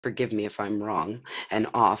forgive me if I'm wrong and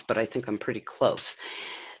off, but I think I'm pretty close.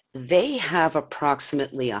 They have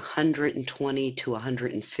approximately 120 to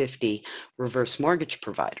 150 reverse mortgage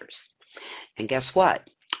providers. And guess what?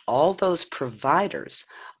 All those providers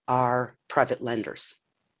are private lenders.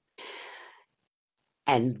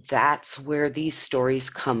 And that's where these stories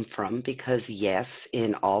come from because, yes,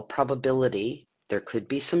 in all probability, there could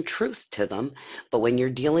be some truth to them. But when you're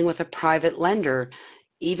dealing with a private lender,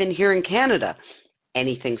 even here in Canada,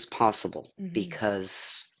 anything's possible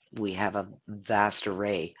because we have a vast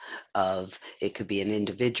array of, it could be an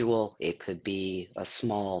individual, it could be a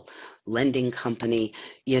small lending company,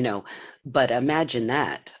 but imagine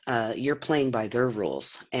that you're playing by their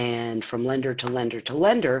rules, and from lender to lender to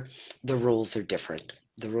lender, the rules are different,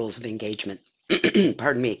 the rules of engagement.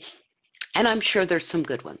 Pardon me. And I'm sure there's some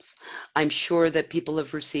good ones. I'm sure that people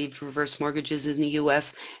have received reverse mortgages in the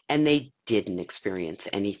US and they didn't experience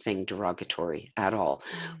anything derogatory at all.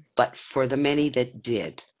 But for the many that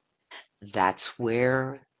did, that's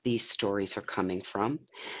where these stories are coming from.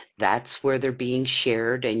 That's where they're being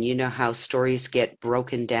shared. And you know how stories get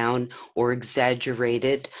broken down or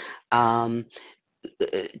exaggerated.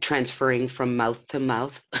 Transferring from mouth to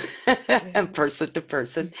mouth, person to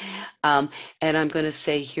person. And I'm going to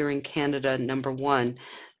say here in Canada, number one,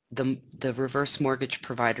 the reverse mortgage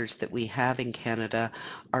providers that we have in Canada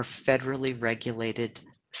are federally regulated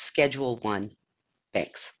Schedule 1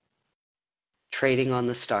 banks trading on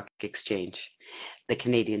the stock exchange, the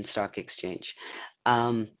Canadian Stock Exchange.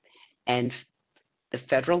 And the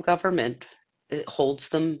federal government holds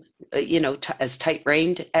them, as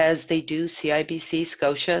tight-reined as they do CIBC,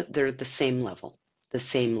 Scotia. They're the same level, the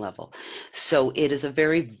same level. So it is a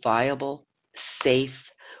very viable, safe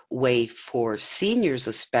way for seniors,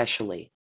 especially,